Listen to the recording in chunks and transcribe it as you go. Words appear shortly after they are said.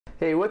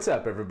Hey, what's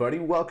up everybody?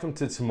 Welcome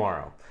to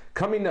TMRO.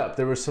 Coming up,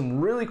 there were some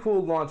really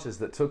cool launches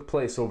that took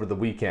place over the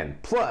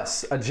weekend.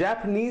 Plus, a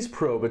Japanese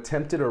probe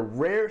attempted a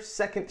rare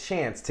second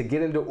chance to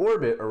get into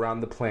orbit around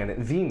the planet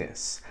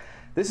Venus.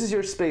 This is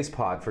your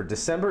SpacePod for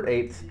December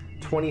 8th,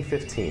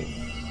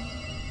 2015.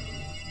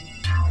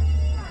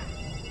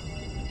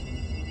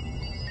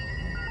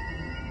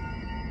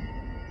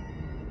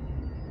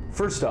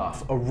 First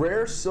off, a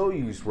rare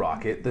Soyuz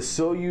rocket, the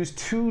Soyuz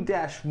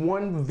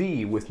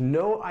 2-1V with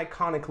no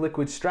iconic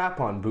liquid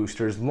strap-on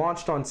boosters,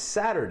 launched on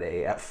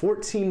Saturday at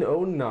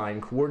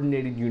 14:09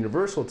 Coordinated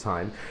Universal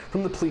Time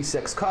from the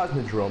Plesetsk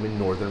Cosmodrome in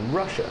northern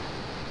Russia.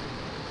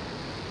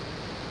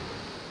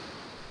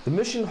 The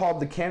mission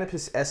hauled the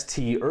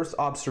Kanapus-ST Earth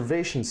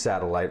observation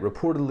satellite,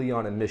 reportedly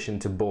on a mission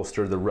to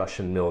bolster the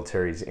Russian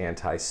military's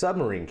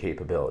anti-submarine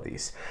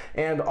capabilities,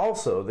 and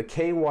also the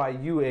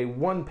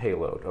KYUA-1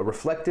 payload, a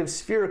reflective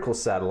spherical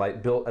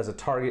satellite built as a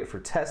target for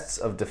tests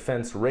of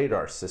defense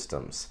radar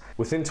systems.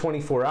 Within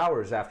 24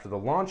 hours after the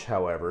launch,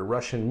 however,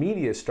 Russian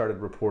media started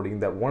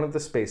reporting that one of the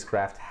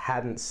spacecraft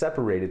hadn't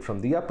separated from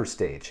the upper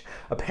stage.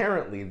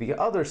 Apparently, the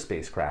other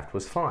spacecraft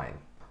was fine.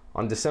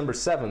 On December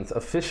 7th,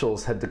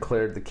 officials had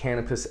declared the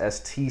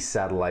Kanapus-ST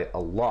satellite a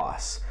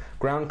loss.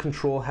 Ground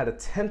control had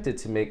attempted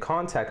to make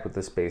contact with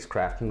the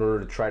spacecraft in order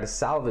to try to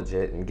salvage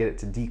it and get it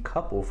to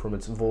decouple from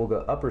its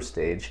Volga upper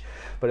stage,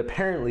 but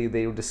apparently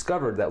they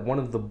discovered that one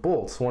of the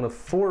bolts, one of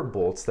 4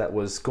 bolts that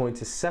was going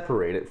to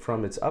separate it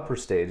from its upper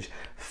stage,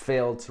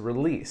 failed to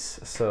release.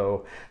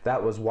 So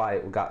that was why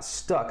it got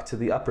stuck to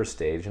the upper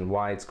stage and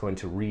why it's going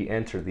to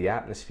re-enter the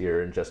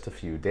atmosphere in just a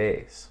few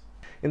days.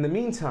 In the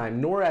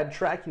meantime, NORAD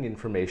tracking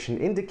information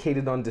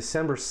indicated on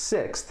December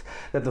 6th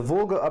that the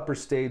Volga upper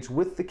stage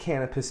with the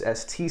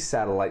Kanapus-ST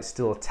satellite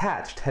still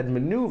attached had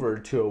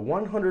maneuvered to a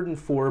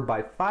 104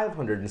 by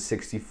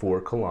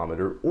 564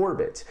 kilometer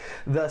orbit,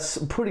 thus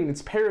putting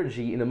its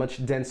perigee in a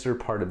much denser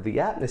part of the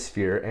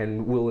atmosphere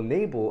and will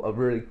enable a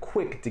very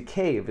quick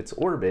decay of its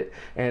orbit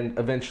and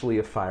eventually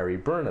a fiery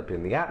burnup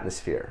in the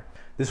atmosphere.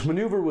 This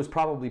maneuver was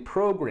probably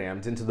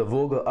programmed into the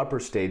Volga upper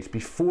stage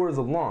before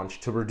the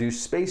launch to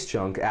reduce space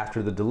junk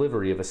after the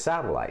delivery of a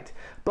satellite.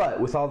 But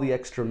with all the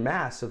extra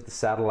mass of the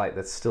satellite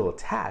that's still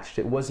attached,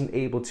 it wasn't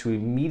able to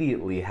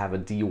immediately have a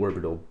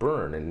deorbital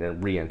burn and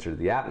then re-enter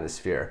the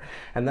atmosphere.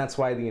 And that's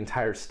why the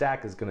entire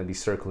stack is going to be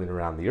circling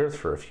around the Earth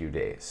for a few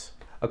days.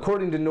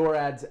 According to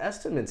NORAD's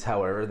estimates,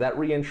 however, that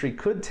re-entry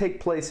could take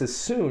place as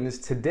soon as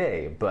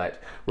today,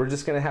 but we're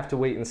just going to have to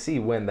wait and see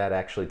when that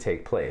actually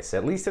takes place.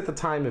 At least at the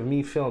time of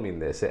me filming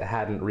this, it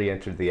hadn't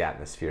re-entered the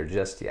atmosphere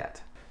just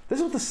yet.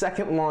 This was the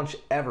second launch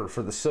ever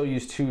for the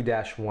Soyuz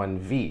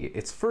 2-1V.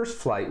 Its first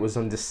flight was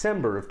in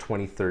December of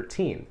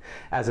 2013.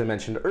 As I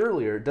mentioned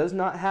earlier, it does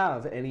not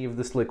have any of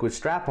the liquid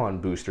strap-on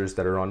boosters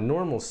that are on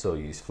normal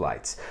Soyuz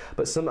flights.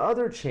 But some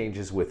other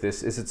changes with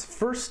this is its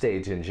first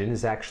stage engine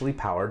is actually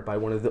powered by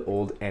one of the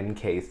old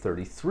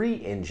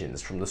NK-33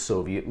 engines from the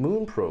Soviet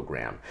moon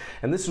program.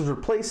 And this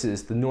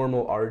replaces the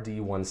normal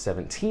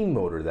RD-117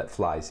 motor that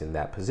flies in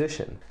that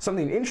position.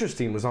 Something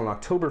interesting was on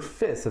October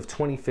 5th of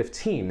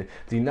 2015,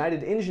 the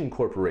United Engine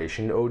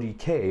Corporation,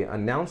 ODK,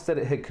 announced that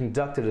it had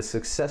conducted a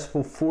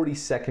successful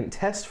 40-second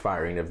test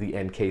firing of the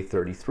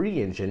NK-33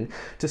 engine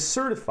to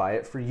certify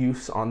it for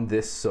use on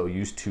this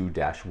Soyuz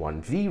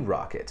 2-1V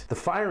rocket. The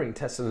firing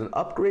tested an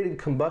upgraded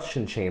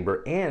combustion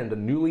chamber and a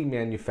newly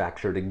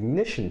manufactured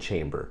ignition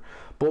chamber.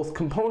 Both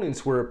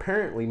components were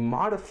apparently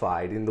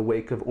modified in the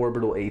wake of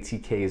Orbital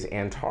ATK's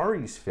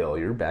Antares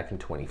failure back in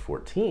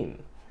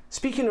 2014.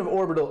 Speaking of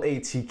Orbital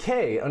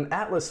ATK, an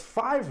Atlas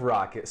V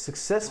rocket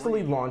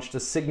successfully launched a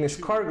Cygnus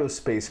cargo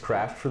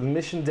spacecraft for the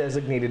mission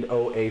designated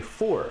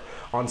OA4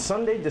 on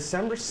Sunday,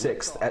 December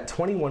 6th at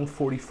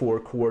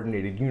 21:44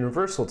 Coordinated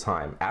Universal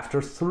Time,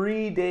 after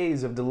 3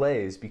 days of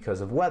delays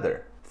because of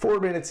weather. 4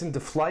 minutes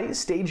into flight,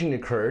 staging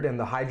occurred and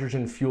the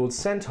hydrogen-fueled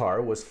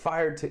Centaur was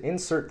fired to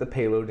insert the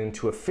payload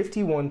into a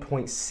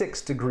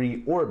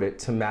 51.6-degree orbit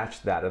to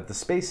match that of the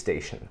space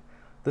station.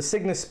 The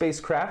Cygnus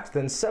spacecraft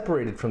then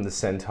separated from the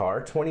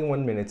Centaur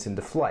 21 minutes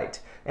into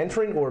flight,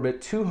 entering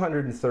orbit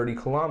 230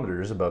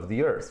 kilometers above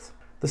the Earth.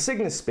 The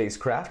Cygnus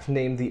spacecraft,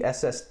 named the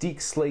SS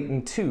Deke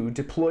Slayton II,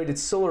 deployed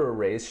its solar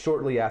arrays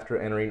shortly after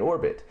entering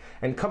orbit,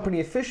 and company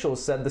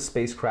officials said the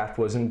spacecraft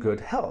was in good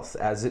health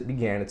as it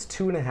began its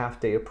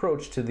 2.5-day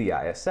approach to the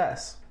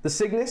ISS. The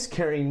Cygnus,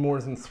 carrying more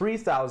than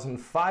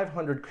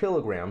 3,500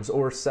 kilograms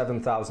or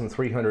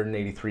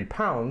 7,383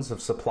 pounds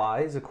of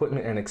supplies,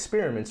 equipment, and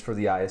experiments for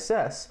the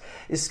ISS,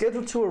 is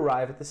scheduled to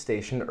arrive at the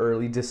station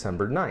early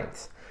December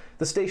 9th.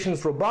 The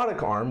station's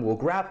robotic arm will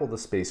grapple the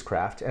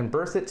spacecraft and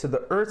berth it to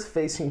the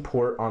Earth-facing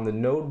port on the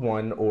Node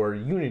 1 or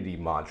Unity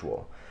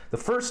module, the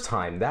first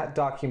time that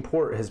docking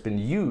port has been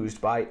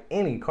used by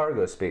any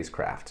cargo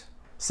spacecraft.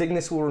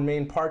 Cygnus will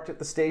remain parked at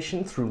the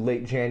station through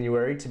late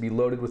January to be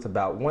loaded with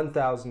about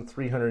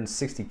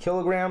 1,360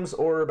 kilograms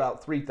or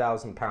about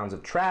 3,000 pounds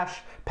of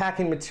trash,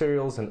 packing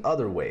materials, and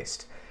other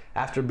waste.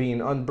 After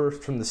being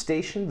unberthed from the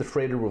station, the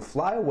freighter will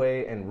fly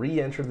away and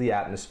re-enter the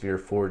atmosphere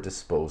for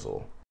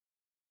disposal.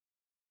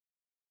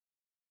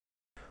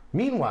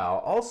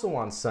 Meanwhile, also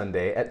on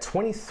Sunday at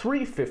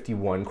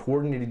 23:51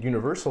 Coordinated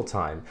Universal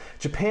Time,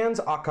 Japan's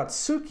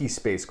Akutsuki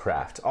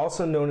spacecraft,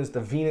 also known as the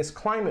Venus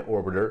Climate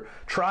Orbiter,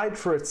 tried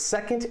for its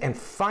second and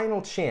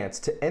final chance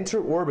to enter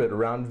orbit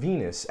around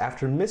Venus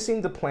after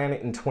missing the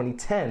planet in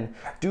 2010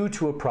 due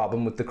to a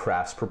problem with the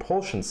craft's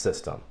propulsion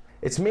system.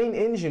 Its main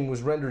engine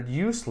was rendered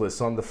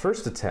useless on the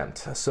first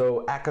attempt,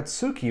 so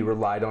Akutsuki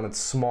relied on its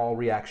small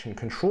reaction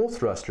control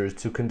thrusters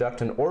to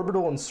conduct an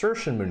orbital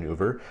insertion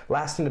maneuver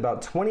lasting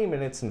about 20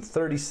 minutes and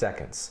 30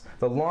 seconds,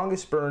 the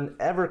longest burn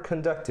ever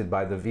conducted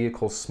by the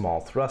vehicle's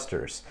small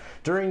thrusters,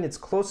 during its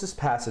closest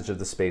passage of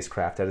the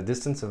spacecraft at a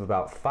distance of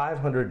about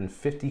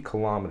 550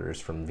 kilometers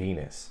from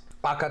Venus.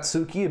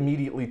 Akatsuki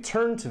immediately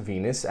turned to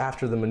Venus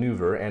after the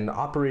maneuver and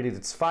operated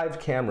its 5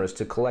 cameras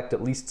to collect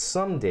at least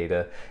some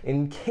data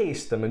in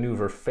case the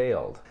maneuver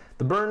failed.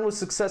 The burn was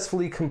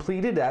successfully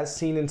completed as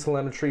seen in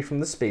telemetry from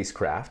the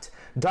spacecraft.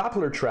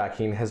 Doppler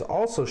tracking has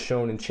also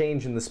shown a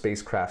change in the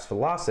spacecraft's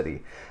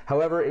velocity.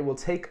 However, it will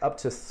take up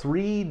to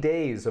 3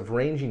 days of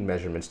ranging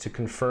measurements to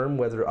confirm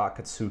whether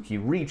Akatsuki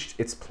reached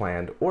its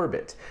planned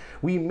orbit.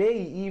 We may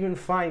even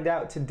find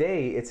out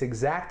today its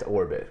exact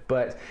orbit,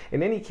 but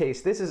in any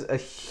case, this is a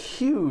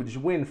huge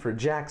win for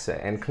JAXA,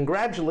 and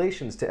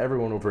congratulations to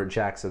everyone over at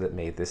JAXA that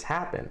made this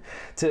happen.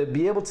 To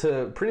be able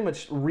to pretty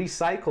much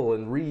recycle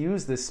and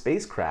reuse this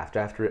spacecraft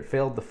after it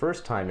failed the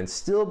first time and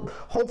still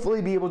hopefully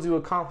be able to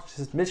accomplish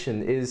this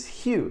mission is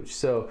huge.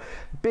 So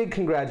big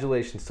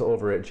congratulations to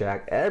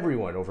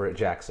everyone over at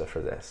JAXA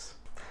for this.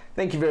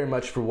 Thank you very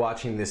much for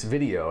watching this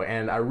video,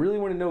 and I really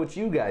want to know what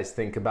you guys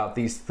think about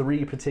these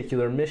 3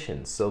 particular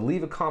missions, so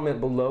leave a comment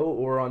below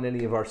or on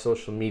any of our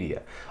social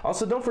media.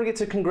 Also, don't forget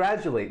to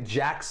congratulate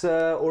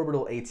JAXA,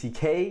 Orbital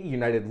ATK,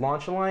 United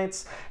Launch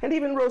Alliance, and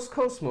even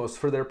Roscosmos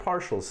for their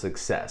partial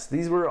success.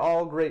 These were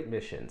all great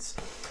missions.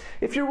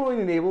 If you're willing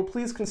and able,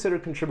 please consider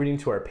contributing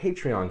to our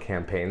Patreon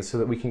campaign so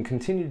that we can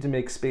continue to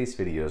make space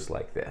videos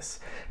like this.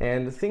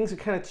 And things have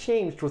kind of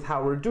changed with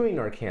how we're doing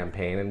our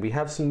campaign, and we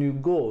have some new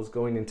goals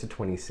going into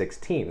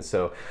 2016.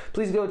 So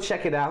please go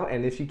check it out,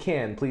 and if you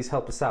can, please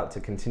help us out to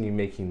continue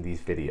making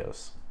these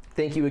videos.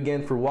 Thank you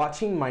again for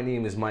watching. My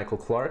name is Michael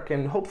Clark,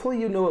 and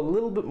hopefully you know a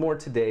little bit more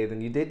today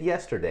than you did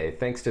yesterday,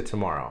 thanks to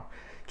tomorrow.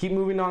 Keep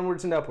moving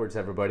onwards and upwards,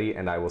 everybody,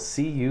 and I will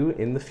see you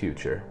in the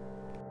future.